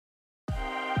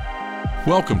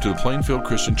Welcome to the Plainfield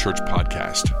Christian Church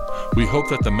podcast. We hope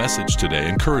that the message today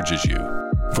encourages you.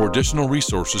 For additional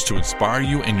resources to inspire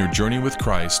you in your journey with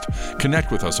Christ,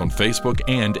 connect with us on Facebook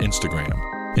and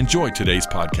Instagram. Enjoy today's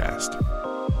podcast.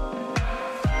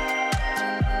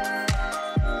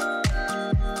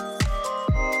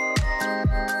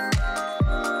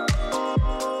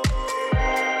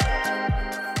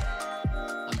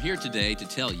 I'm here today to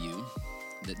tell you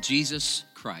that Jesus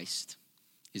Christ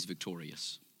is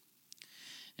victorious.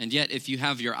 And yet, if you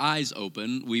have your eyes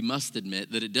open, we must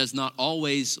admit that it does not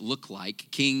always look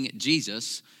like King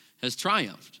Jesus has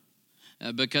triumphed.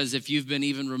 Because if you've been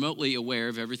even remotely aware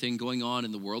of everything going on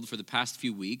in the world for the past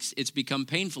few weeks, it's become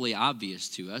painfully obvious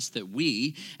to us that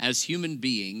we, as human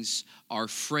beings, are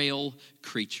frail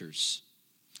creatures.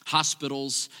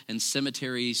 Hospitals and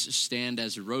cemeteries stand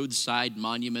as roadside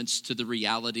monuments to the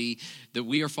reality that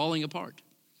we are falling apart.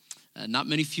 Not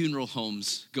many funeral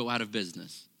homes go out of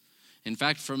business. In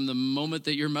fact, from the moment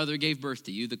that your mother gave birth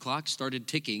to you, the clock started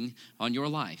ticking on your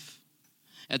life.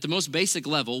 At the most basic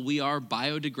level, we are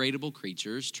biodegradable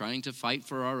creatures trying to fight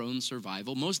for our own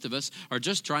survival. Most of us are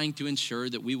just trying to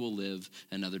ensure that we will live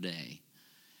another day.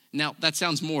 Now, that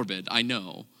sounds morbid, I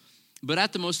know, but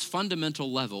at the most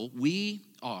fundamental level, we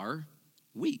are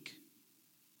weak.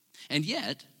 And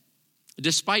yet,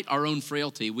 despite our own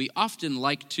frailty, we often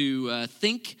like to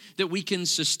think that we can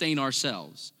sustain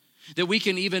ourselves, that we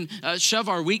can even shove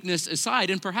our weakness aside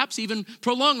and perhaps even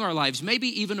prolong our lives, maybe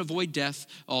even avoid death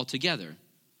altogether.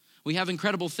 We have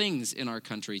incredible things in our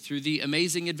country through the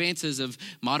amazing advances of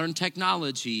modern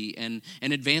technology and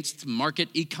an advanced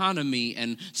market economy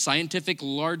and scientific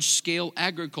large-scale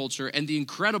agriculture and the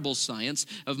incredible science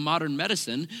of modern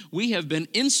medicine. We have been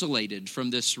insulated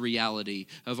from this reality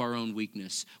of our own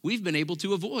weakness. We've been able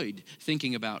to avoid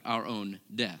thinking about our own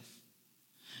death.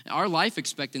 Our life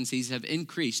expectancies have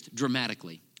increased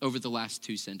dramatically over the last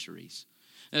 2 centuries.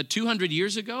 200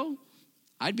 years ago,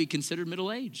 I'd be considered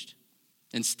middle-aged.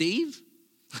 And Steve,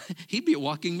 he'd be a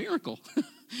walking miracle.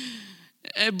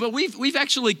 But we've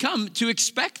actually come to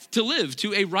expect to live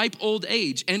to a ripe old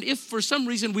age. And if for some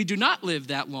reason we do not live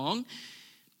that long,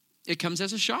 it comes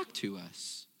as a shock to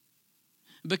us.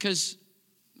 Because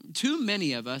too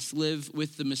many of us live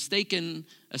with the mistaken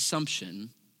assumption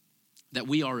that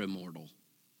we are immortal.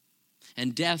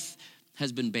 And death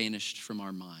has been banished from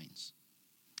our minds.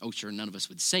 Oh, sure, none of us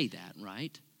would say that,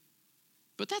 right?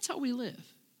 But that's how we live.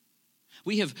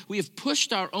 We have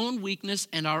pushed our own weakness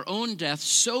and our own death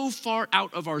so far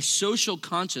out of our social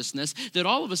consciousness that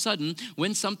all of a sudden,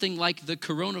 when something like the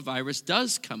coronavirus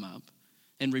does come up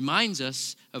and reminds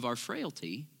us of our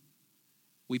frailty,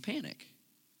 we panic.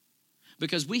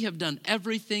 Because we have done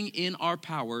everything in our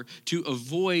power to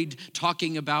avoid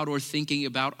talking about or thinking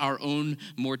about our own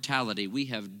mortality. We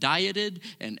have dieted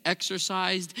and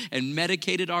exercised and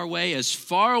medicated our way as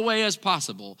far away as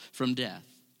possible from death.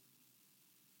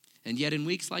 And yet in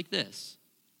weeks like this,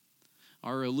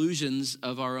 our illusions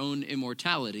of our own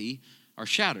immortality are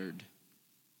shattered,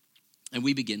 and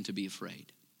we begin to be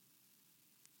afraid.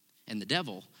 And the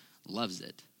devil loves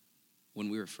it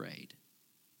when we're afraid.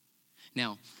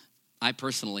 Now, I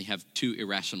personally have 2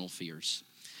 irrational fears.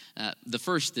 The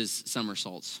first is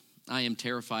somersaults. I am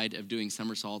terrified of doing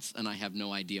somersaults, and I have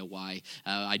no idea why.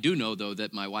 I do know, though,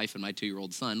 that my wife and my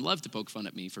 2-year-old son love to poke fun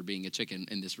at me for being a chicken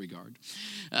in this regard.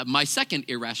 My second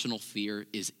irrational fear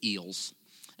is eels.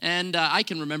 And I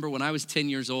can remember when I was 10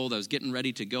 years old, I was getting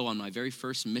ready to go on my very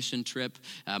first mission trip.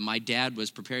 My dad was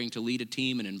preparing to lead a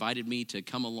team and invited me to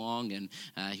come along, and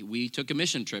we took a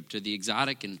mission trip to the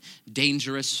exotic and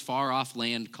dangerous far-off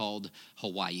land called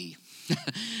Hawaii.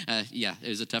 Yeah, it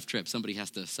was a tough trip. Somebody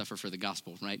has to suffer for the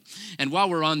gospel, right? And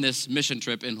while we're on this mission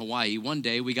trip in Hawaii, one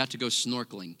day we got to go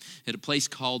snorkeling at a place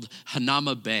called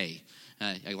Hanauma Bay.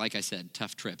 Like I said,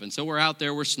 tough trip. And so we're out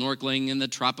there, we're snorkeling in the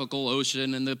tropical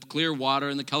ocean and the clear water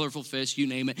and the colorful fish, you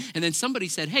name it. And then somebody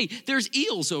said, hey, there's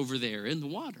eels over there in the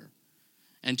water.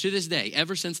 And to this day,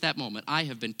 ever since that moment, I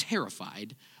have been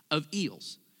terrified of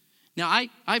eels. Now,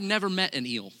 I've never met an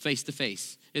eel face to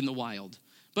face in the wild.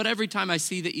 But every time I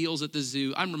see the eels at the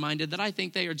zoo, I'm reminded that I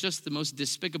think they are just the most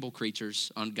despicable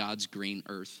creatures on God's green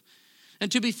earth.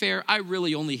 And to be fair, I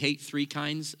really only hate 3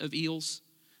 kinds of eels.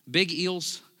 Big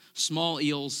eels, small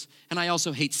eels, and I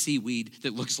also hate seaweed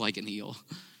that looks like an eel.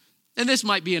 And this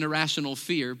might be an irrational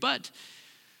fear, but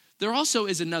there also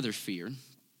is another fear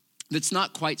that's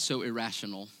not quite so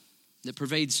irrational, that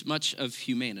pervades much of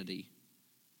humanity.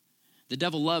 The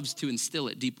devil loves to instill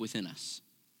it deep within us.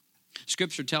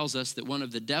 Scripture tells us that one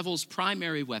of the devil's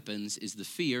primary weapons is the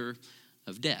fear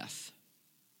of death.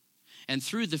 And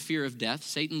through the fear of death,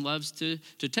 Satan loves to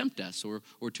tempt us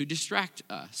or to distract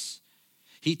us.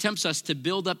 He tempts us to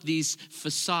build up these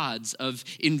facades of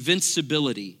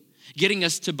invincibility, getting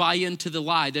us to buy into the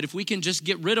lie that if we can just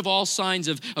get rid of all signs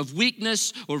of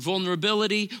weakness or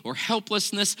vulnerability or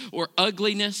helplessness or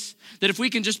ugliness, that if we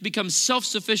can just become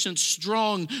self-sufficient,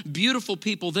 strong, beautiful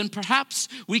people, then perhaps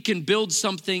we can build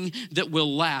something that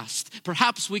will last.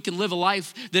 Perhaps we can live a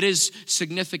life that is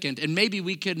significant, and maybe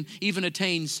we can even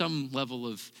attain some level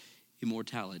of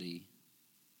immortality.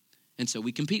 And so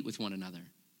we compete with one another,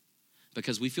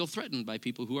 because we feel threatened by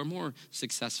people who are more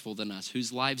successful than us,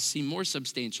 whose lives seem more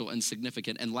substantial and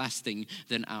significant and lasting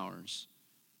than ours.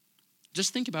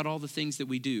 Just think about all the things that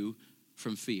we do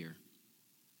from fear.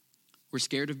 We're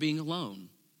scared of being alone,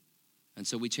 and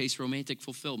so we chase romantic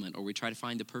fulfillment, or we try to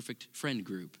find the perfect friend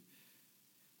group.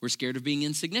 We're scared of being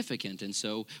insignificant, and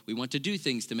so we want to do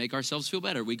things to make ourselves feel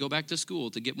better. We go back to school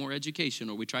to get more education,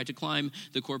 or we try to climb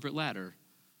the corporate ladder.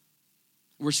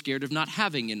 We're scared of not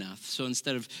having enough. So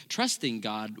instead of trusting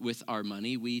God with our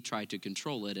money, we try to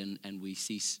control it and we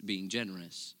cease being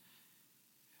generous.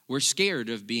 We're scared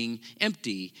of being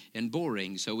empty and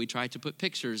boring. So we try to put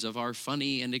pictures of our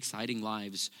funny and exciting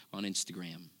lives on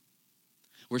Instagram.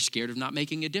 We're scared of not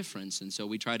making a difference. And so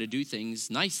we try to do things,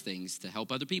 nice things, to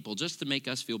help other people just to make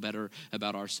us feel better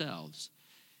about ourselves.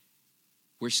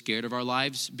 We're scared of our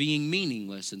lives being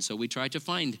meaningless, and so we try to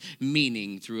find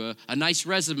meaning through a nice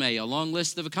resume, a long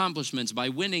list of accomplishments, by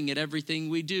winning at everything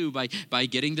we do, by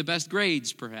getting the best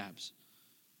grades, perhaps.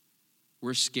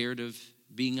 We're scared of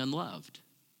being unloved,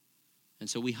 and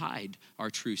so we hide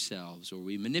our true selves, or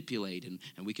we manipulate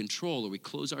and we control, or we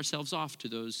close ourselves off to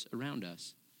those around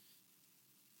us.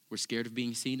 We're scared of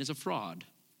being seen as a fraud,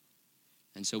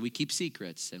 and so we keep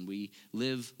secrets, and we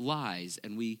live lies,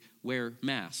 and we wear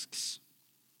masks.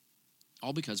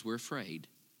 All because we're afraid.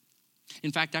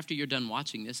 In fact, after you're done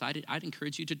watching this, I'd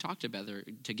encourage you to talk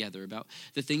together about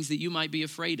the things that you might be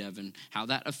afraid of and how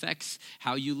that affects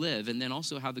how you live, and then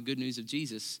also how the good news of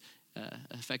Jesus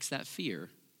affects that fear.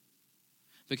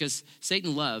 Because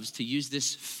Satan loves to use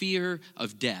this fear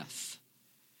of death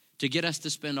to get us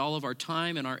to spend all of our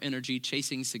time and our energy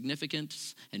chasing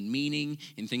significance and meaning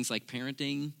in things like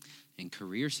parenting and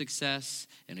career success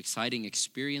and exciting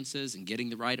experiences and getting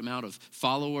the right amount of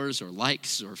followers or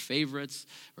likes or favorites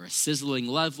or a sizzling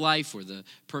love life or the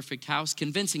perfect house,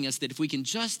 convincing us that if we can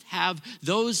just have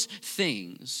those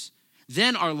things,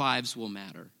 then our lives will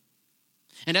matter.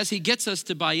 And as he gets us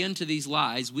to buy into these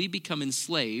lies, we become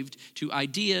enslaved to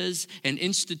ideas and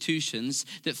institutions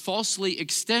that falsely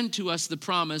extend to us the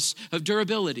promise of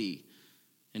durability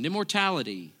and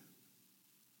immortality,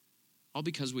 all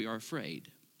because we are afraid.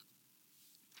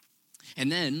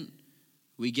 And then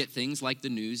we get things like the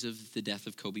news of the death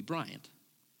of Kobe Bryant.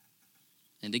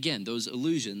 And again, those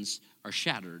illusions are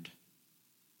shattered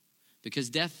because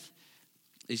death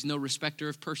is no respecter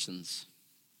of persons.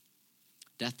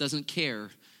 Death doesn't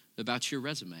care about your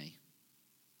resume.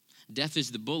 Death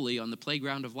is the bully on the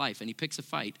playground of life, and he picks a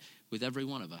fight with every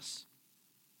one of us.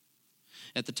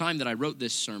 At the time that I wrote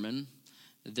this sermon,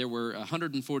 there were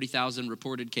 140,000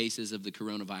 reported cases of the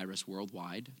coronavirus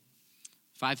worldwide.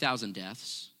 5,000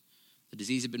 deaths. The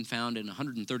disease had been found in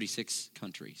 136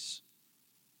 countries.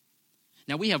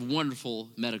 Now, we have wonderful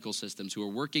medical systems who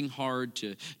are working hard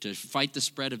to fight the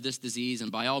spread of this disease,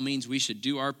 and by all means, we should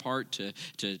do our part to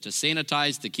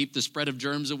sanitize, to keep the spread of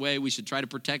germs away. We should try to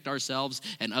protect ourselves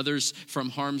and others from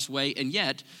harm's way, and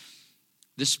yet,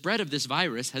 the spread of this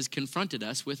virus has confronted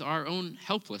us with our own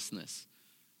helplessness,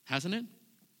 hasn't it?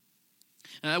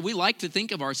 We like to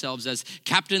think of ourselves as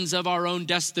captains of our own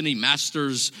destiny,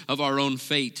 masters of our own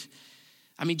fate.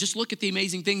 I mean, just look at the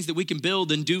amazing things that we can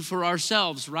build and do for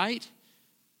ourselves, right?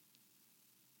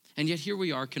 And yet here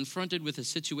we are confronted with a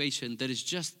situation that is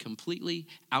just completely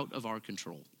out of our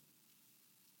control.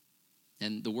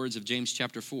 And the words of James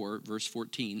chapter 4, verse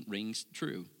 14 rings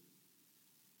true.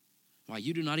 Why,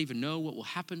 you do not even know what will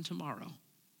happen tomorrow.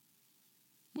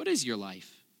 What is your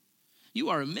life? You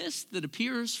are a mist that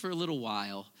appears for a little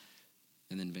while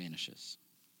and then vanishes.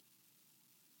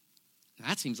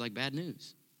 That seems like bad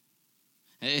news.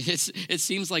 It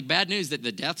seems like bad news that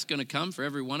the death's going to come for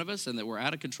every one of us and that we're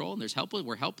out of control and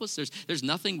we're helpless. There's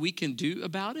nothing we can do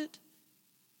about it.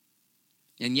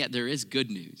 And yet there is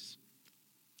good news.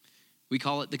 We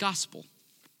call it the gospel.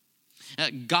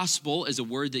 Gospel is a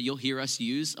word that you'll hear us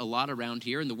use a lot around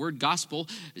here. And the word gospel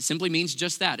simply means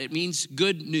just that. It means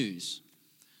good news.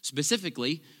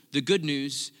 Specifically, the good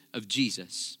news of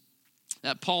Jesus.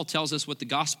 Paul tells us what the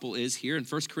gospel is here in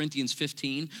 1 Corinthians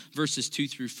 15, verses 2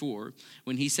 through 4,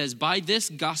 when he says, "By this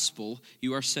gospel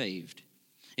you are saved,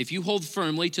 if you hold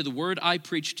firmly to the word I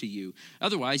preached to you.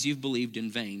 Otherwise, you've believed in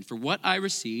vain. For what I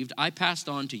received, I passed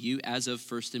on to you as of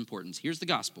first importance. Here's the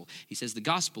gospel. He says the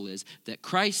gospel is that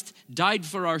Christ died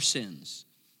for our sins,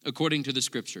 according to the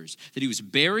scriptures, that he was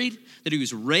buried, that he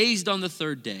was raised on the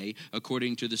third day,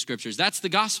 according to the scriptures. That's the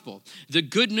gospel. The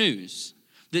good news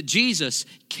that Jesus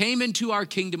came into our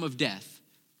kingdom of death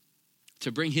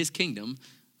to bring his kingdom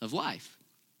of life.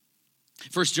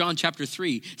 1 John chapter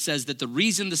 3 says that the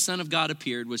reason the Son of God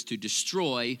appeared was to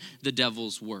destroy the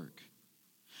devil's work.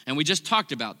 And we just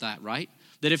talked about that, right?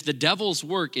 That if the devil's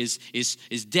work is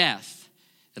death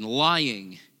and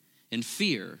lying and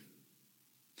fear,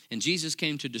 and Jesus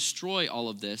came to destroy all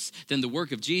of this, then the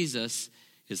work of Jesus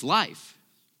is life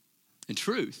and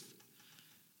truth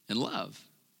and love.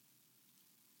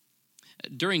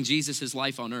 During Jesus'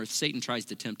 life on earth, Satan tries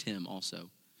to tempt him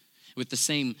also, with the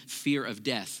same fear of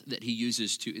death that he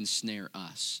uses to ensnare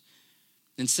us.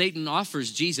 And Satan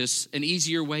offers Jesus an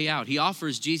easier way out. He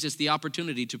offers Jesus the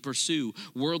opportunity to pursue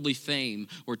worldly fame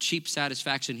or cheap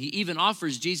satisfaction. He even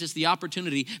offers Jesus the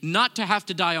opportunity not to have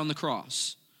to die on the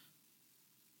cross.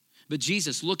 But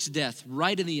Jesus looks death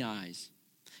right in the eyes,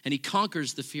 and he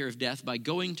conquers the fear of death by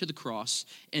going to the cross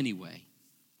anyway.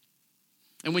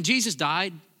 And when Jesus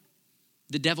died,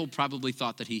 the devil probably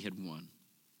thought that he had won.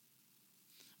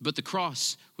 But the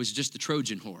cross was just the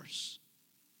Trojan horse.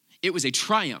 It was a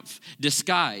triumph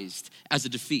disguised as a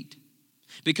defeat.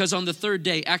 Because on the third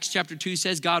day, Acts chapter 2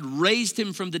 says, God raised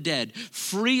him from the dead,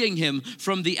 freeing him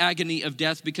from the agony of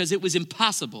death because it was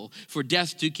impossible for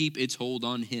death to keep its hold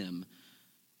on him.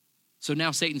 So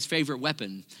now Satan's favorite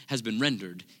weapon has been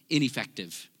rendered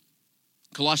ineffective.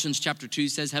 Colossians chapter 2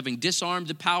 says, having disarmed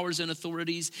the powers and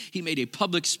authorities, he made a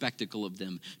public spectacle of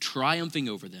them, triumphing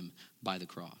over them by the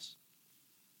cross.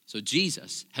 So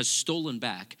Jesus has stolen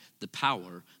back the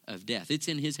power of death. It's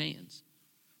in his hands.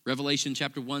 Revelation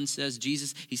chapter 1 says,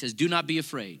 he says, do not be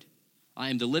afraid. I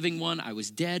am the living one. I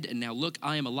was dead, and now look,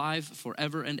 I am alive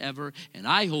forever and ever, and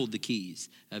I hold the keys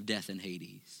of death and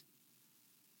Hades.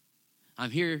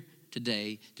 I'm here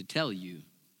today to tell you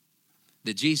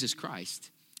that Jesus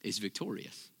Christ is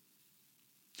victorious.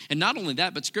 And not only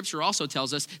that, but Scripture also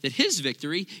tells us that his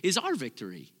victory is our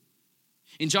victory.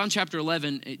 In John chapter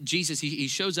 11, Jesus, he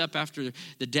shows up after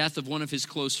the death of one of his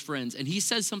close friends, and he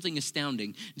says something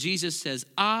astounding. Jesus says,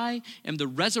 I am the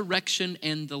resurrection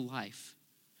and the life.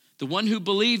 The one who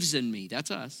believes in me,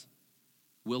 that's us,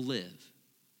 will live,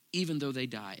 even though they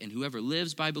die. And whoever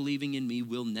lives by believing in me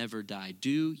will never die.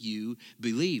 Do you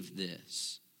believe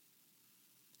this?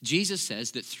 Jesus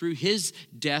says that through his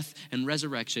death and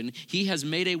resurrection, he has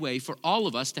made a way for all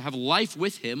of us to have life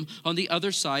with him on the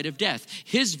other side of death.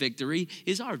 His victory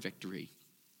is our victory.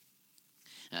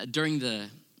 During the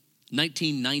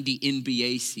 1990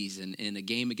 NBA season, in a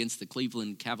game against the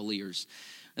Cleveland Cavaliers,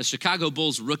 a Chicago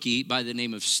Bulls rookie by the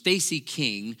name of Stacey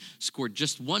King scored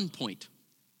just 1 point.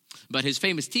 But his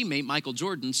famous teammate, Michael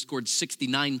Jordan, scored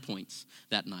 69 points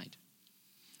that night.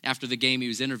 After the game, he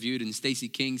was interviewed, and Stacey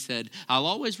King said, I'll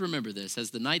always remember this as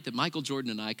the night that Michael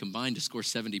Jordan and I combined to score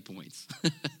 70 points.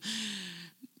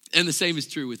 And the same is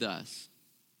true with us.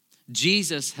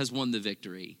 Jesus has won the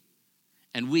victory,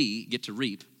 and we get to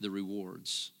reap the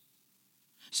rewards.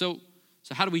 So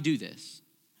how do we do this?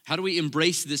 How do we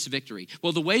embrace this victory?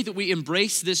 Well, the way that we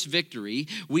embrace this victory,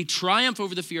 we triumph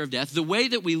over the fear of death. The way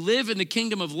that we live in the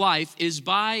kingdom of life is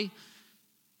by,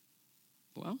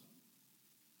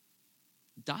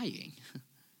 dying.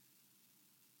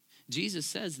 Jesus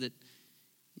says that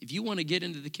if you want to get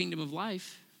into the kingdom of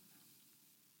life,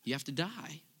 you have to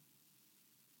die.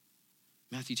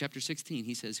 Matthew chapter 16,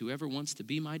 he says, whoever wants to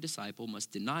be my disciple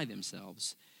must deny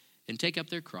themselves and take up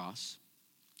their cross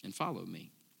and follow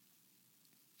me.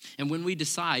 And when we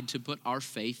decide to put our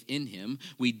faith in him,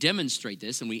 we demonstrate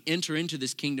this and we enter into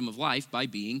this kingdom of life by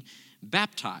being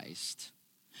baptized.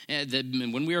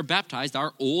 And when we are baptized,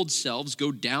 our old selves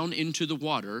go down into the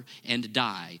water and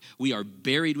die. We are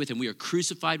buried with him. We are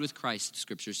crucified with Christ,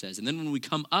 Scripture says. And then when we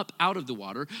come up out of the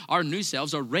water, our new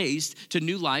selves are raised to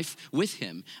new life with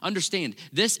him. Understand,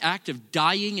 this act of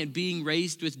dying and being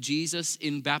raised with Jesus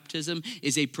in baptism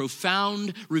is a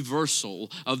profound reversal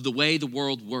of the way the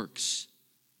world works.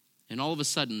 And all of a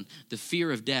sudden, the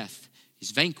fear of death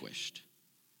is vanquished.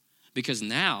 Because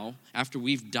now, after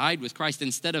we've died with Christ,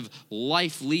 instead of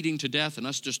life leading to death and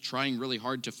us just trying really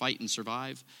hard to fight and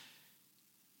survive,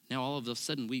 now all of a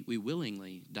sudden we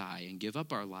willingly die and give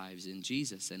up our lives in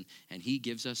Jesus, and he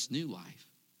gives us new life.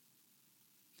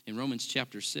 In Romans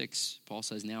chapter 6, Paul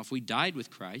says, now if we died with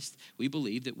Christ, we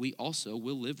believe that we also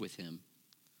will live with him.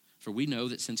 For we know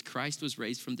that since Christ was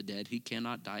raised from the dead, he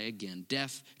cannot die again.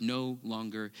 Death no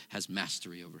longer has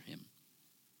mastery over him.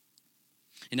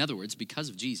 In other words, because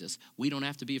of Jesus, we don't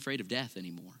have to be afraid of death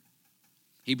anymore.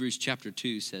 Hebrews chapter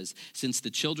 2 says, since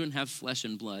the children have flesh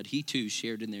and blood, he too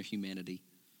shared in their humanity,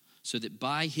 so that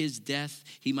by his death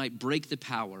he might break the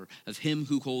power of him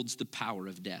who holds the power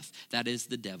of death, that is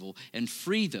the devil, and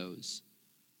free those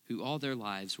who all their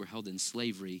lives were held in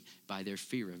slavery by their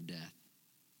fear of death.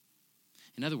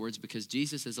 In other words, because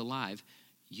Jesus is alive,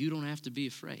 you don't have to be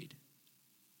afraid.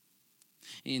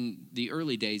 In the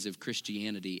early days of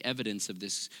Christianity, evidence of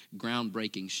this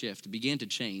groundbreaking shift began to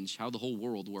change how the whole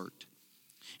world worked.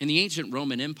 In the ancient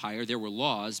Roman Empire, there were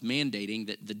laws mandating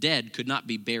that the dead could not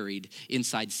be buried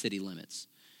inside city limits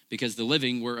because the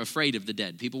living were afraid of the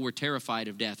dead. People were terrified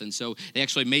of death, and so they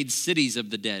actually made cities of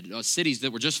the dead, cities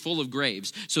that were just full of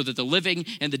graves, so that the living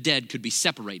and the dead could be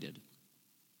separated.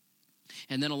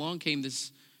 And then along came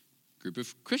this group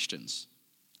of Christians,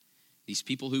 these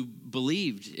people who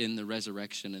believed in the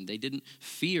resurrection, and they didn't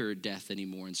fear death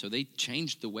anymore, and so they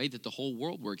changed the way that the whole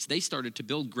world works. They started to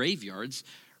build graveyards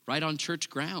right on church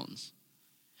grounds.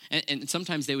 And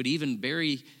sometimes they would even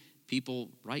bury people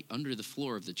right under the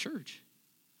floor of the church.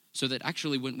 So that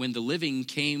actually when the living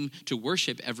came to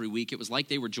worship every week, it was like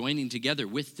they were joining together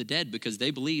with the dead because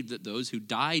they believed that those who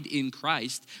died in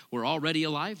Christ were already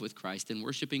alive with Christ and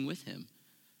worshiping with him.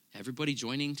 Everybody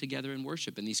joining together in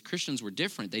worship. And these Christians were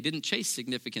different. They didn't chase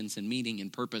significance and meaning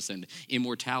and purpose and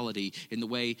immortality in the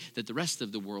way that the rest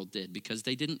of the world did because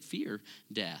they didn't fear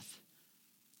death.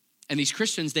 And these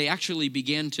Christians, they actually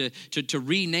began to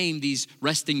rename these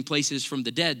resting places from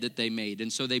the dead that they made.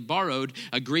 And so they borrowed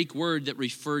a Greek word that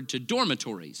referred to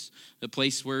dormitories, a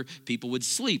place where people would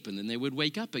sleep and then they would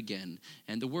wake up again.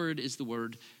 And the word is the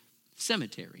word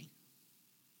cemetery.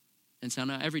 And so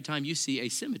now every time you see a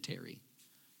cemetery,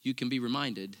 you can be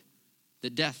reminded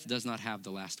that death does not have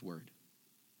the last word.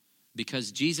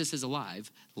 Because Jesus is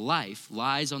alive, life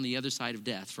lies on the other side of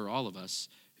death for all of us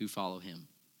who follow him.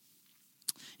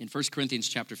 In 1 Corinthians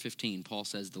chapter 15, Paul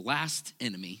says, the last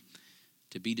enemy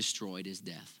to be destroyed is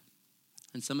death.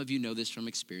 And some of you know this from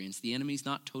experience. The enemy's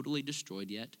not totally destroyed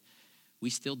yet. We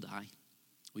still die.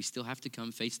 We still have to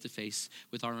come face to face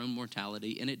with our own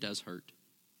mortality, and it does hurt.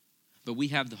 But we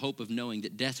have the hope of knowing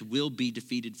that death will be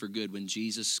defeated for good when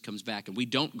Jesus comes back. And we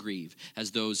don't grieve as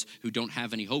those who don't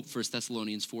have any hope, 1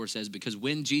 Thessalonians 4 says, because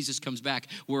when Jesus comes back,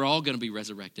 we're all going to be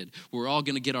resurrected. We're all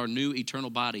going to get our new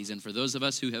eternal bodies. And for those of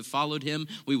us who have followed him,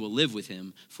 we will live with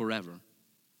him forever.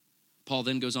 Paul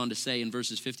then goes on to say in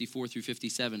verses 54 through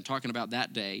 57, talking about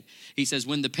that day, he says,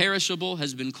 when the perishable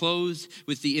has been clothed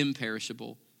with the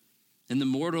imperishable and the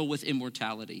mortal with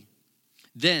immortality,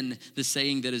 then the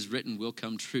saying that is written will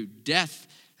come true. Death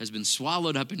has been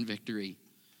swallowed up in victory.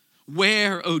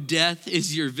 Where, O death,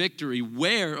 is your victory?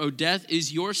 Where, O death,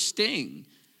 is your sting?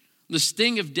 The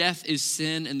sting of death is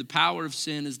sin, and the power of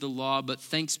sin is the law, but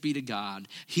thanks be to God,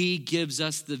 he gives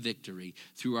us the victory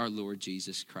through our Lord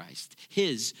Jesus Christ.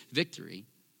 His victory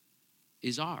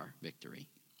is our victory.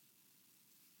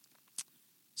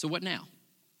 So what now?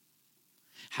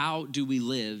 How do we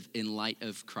live in light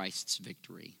of Christ's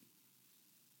victory?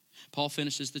 Paul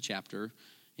finishes the chapter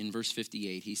in verse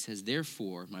 58. He says,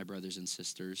 therefore, my brothers and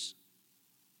sisters,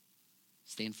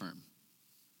 stand firm.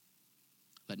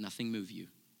 Let nothing move you.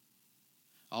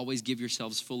 Always give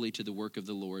yourselves fully to the work of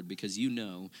the Lord, because you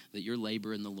know that your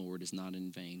labor in the Lord is not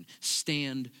in vain.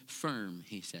 Stand firm,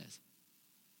 he says.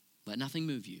 Let nothing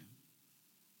move you.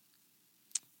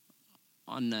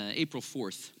 On April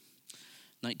 4th,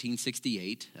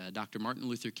 1968, Dr. Martin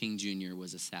Luther King Jr.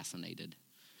 was assassinated.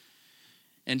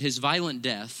 And his violent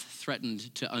death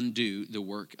threatened to undo the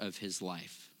work of his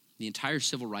life. The entire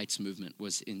civil rights movement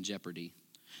was in jeopardy.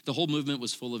 The whole movement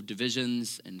was full of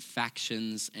divisions and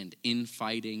factions and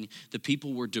infighting. The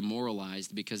people were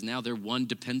demoralized because now their one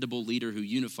dependable leader who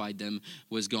unified them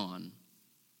was gone.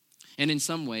 And in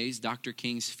some ways, Dr.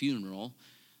 King's funeral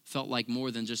felt like more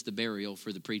than just a burial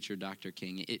for the preacher, Dr.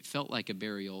 King. It felt like a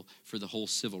burial for the whole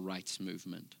civil rights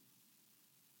movement.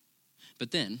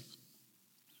 But then,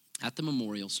 at the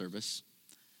memorial service,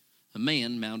 a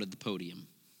man mounted the podium.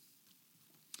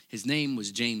 His name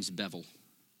was James Bevel.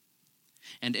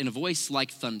 And in a voice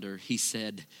like thunder, he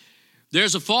said,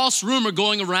 there's a false rumor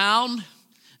going around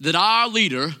that our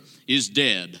leader is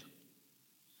dead.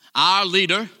 Our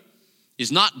leader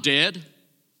is not dead.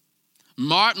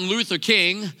 Martin Luther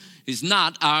King is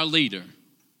not our leader.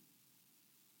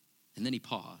 And then he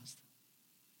paused,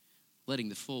 letting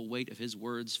the full weight of his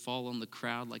words fall on the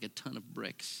crowd like a ton of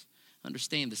bricks.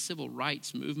 Understand, the civil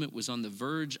rights movement was on the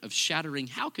verge of shattering.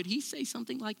 How could he say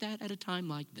something like that at a time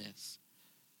like this?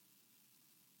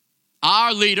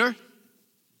 Our leader,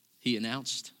 he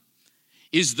announced,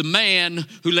 is the man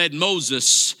who led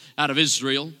Moses out of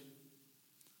Israel.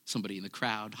 Somebody in the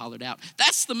crowd hollered out,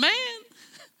 "That's the man."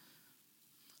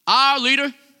 Our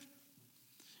leader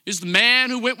is the man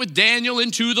who went with Daniel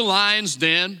into the lion's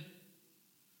den.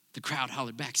 The crowd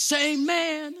hollered back, "Same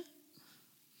man."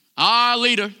 Our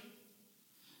leader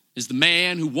is the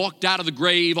man who walked out of the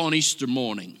grave on Easter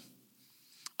morning.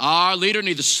 Our leader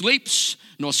neither sleeps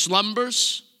nor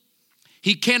slumbers.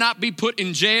 He cannot be put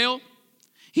in jail.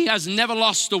 He has never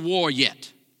lost a war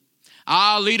yet.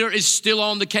 Our leader is still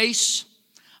on the case.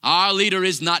 Our leader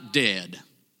is not dead.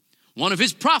 One of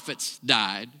his prophets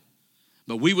died,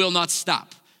 but we will not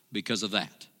stop because of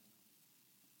that.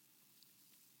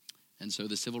 And so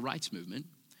the civil rights movement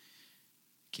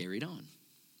carried on.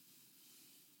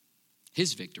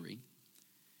 His victory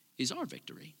is our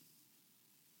victory.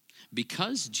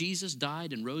 Because Jesus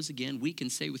died and rose again, we can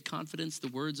say with confidence the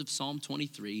words of Psalm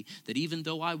 23, that even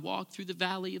though I walk through the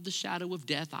valley of the shadow of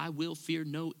death, I will fear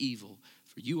no evil,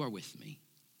 for you are with me.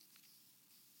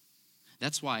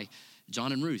 That's why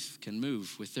John and Ruth can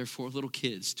move with their 4 little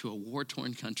kids to a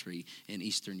war-torn country in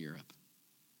Eastern Europe.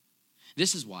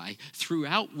 This is why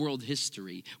throughout world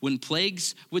history, when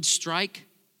plagues would strike,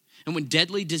 and when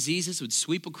deadly diseases would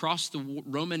sweep across the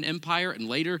Roman Empire, and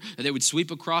later they would sweep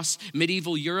across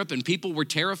medieval Europe, and people were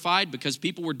terrified because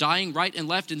people were dying right and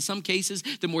left. In some cases,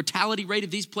 the mortality rate of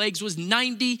these plagues was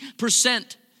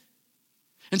 90%.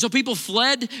 And so people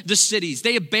fled the cities.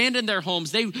 They abandoned their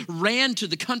homes. They ran to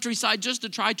the countryside just to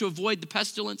try to avoid the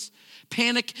pestilence.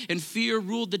 Panic and fear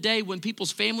ruled the day. When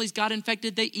people's families got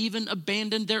infected, they even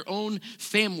abandoned their own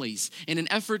families in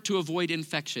an effort to avoid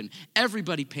infection.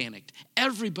 Everybody panicked.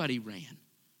 Everybody ran.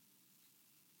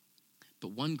 But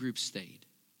one group stayed.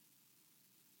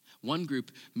 One group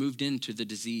moved into the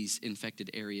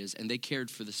disease-infected areas, and they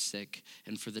cared for the sick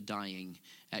and for the dying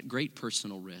at great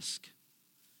personal risk.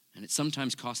 And it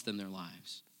sometimes cost them their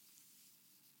lives.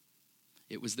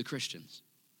 It was the Christians.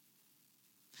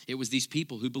 It was these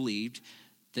people who believed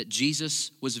that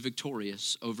Jesus was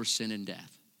victorious over sin and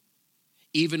death.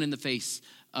 Even in the face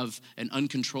of an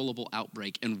uncontrollable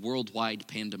outbreak and worldwide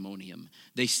pandemonium,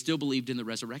 they still believed in the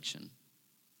resurrection.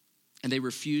 And they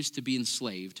refused to be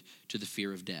enslaved to the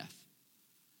fear of death.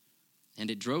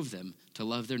 And it drove them to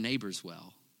love their neighbors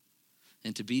well,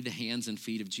 and to be the hands and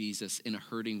feet of Jesus in a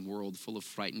hurting world full of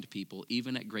frightened people,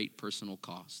 even at great personal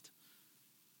cost.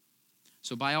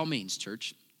 So by all means,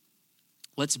 church,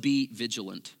 let's be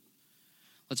vigilant.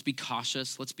 Let's be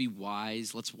cautious. Let's be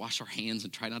wise. Let's wash our hands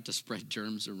and try not to spread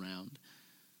germs around.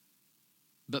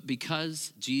 But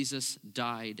because Jesus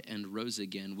died and rose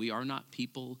again, we are not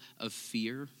people of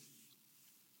fear.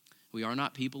 We are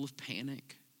not people of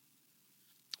panic.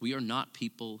 We are not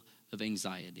people of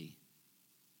anxiety.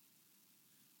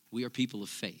 We are people of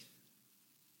faith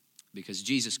because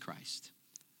Jesus Christ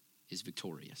is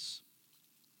victorious.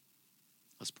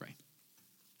 Let's pray.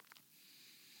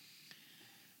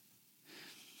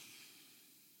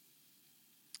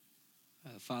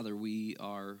 Father, we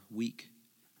are weak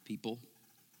people.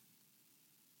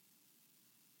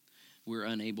 We're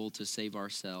unable to save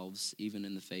ourselves even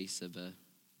in the face of a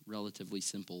relatively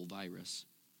simple virus.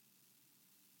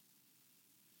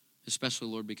 Especially,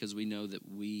 Lord, because we know that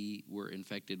we were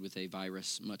infected with a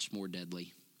virus much more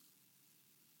deadly.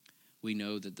 We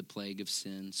know that the plague of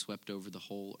sin swept over the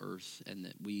whole earth and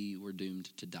that we were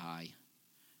doomed to die.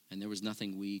 And there was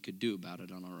nothing we could do about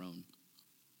it on our own.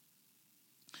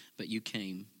 But you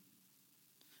came,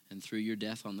 and through your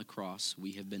death on the cross,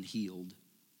 we have been healed.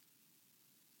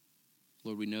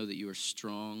 Lord, we know that you are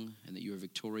strong and that you are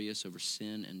victorious over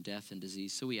sin and death and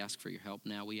disease. So we ask for your help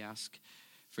now. We ask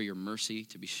for your mercy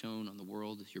to be shown on the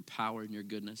world, your power and your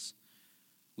goodness.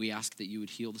 We ask that you would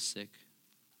heal the sick,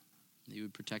 that you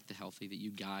would protect the healthy, that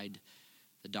you guide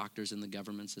the doctors and the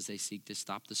governments as they seek to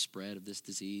stop the spread of this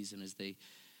disease and as they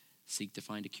seek to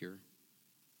find a cure.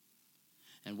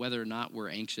 And whether or not we're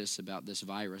anxious about this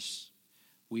virus,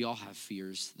 we all have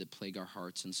fears that plague our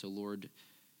hearts. And so, Lord,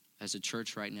 as a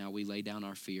church right now, we lay down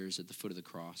our fears at the foot of the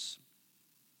cross,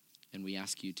 and we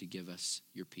ask you to give us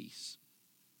your peace.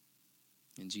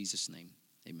 In Jesus' name,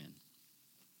 amen.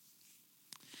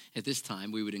 At this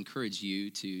time, we would encourage you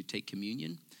to take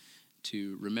communion,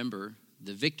 to remember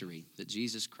the victory that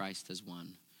Jesus Christ has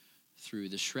won through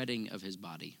the shredding of his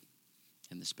body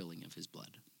and the spilling of his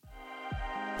blood.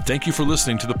 Thank you for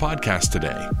listening to the podcast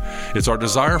today. It's our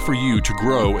desire for you to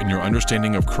grow in your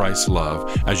understanding of Christ's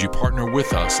love as you partner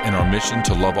with us in our mission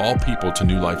to love all people to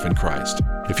new life in Christ.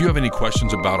 If you have any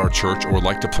questions about our church or would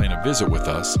like to plan a visit with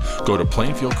us, go to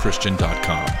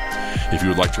plainfieldchristian.com. If you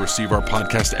would like to receive our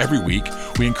podcast every week,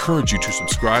 we encourage you to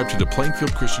subscribe to the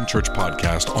Plainfield Christian Church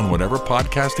podcast on whatever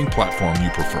podcasting platform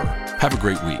you prefer. Have a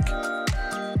great week.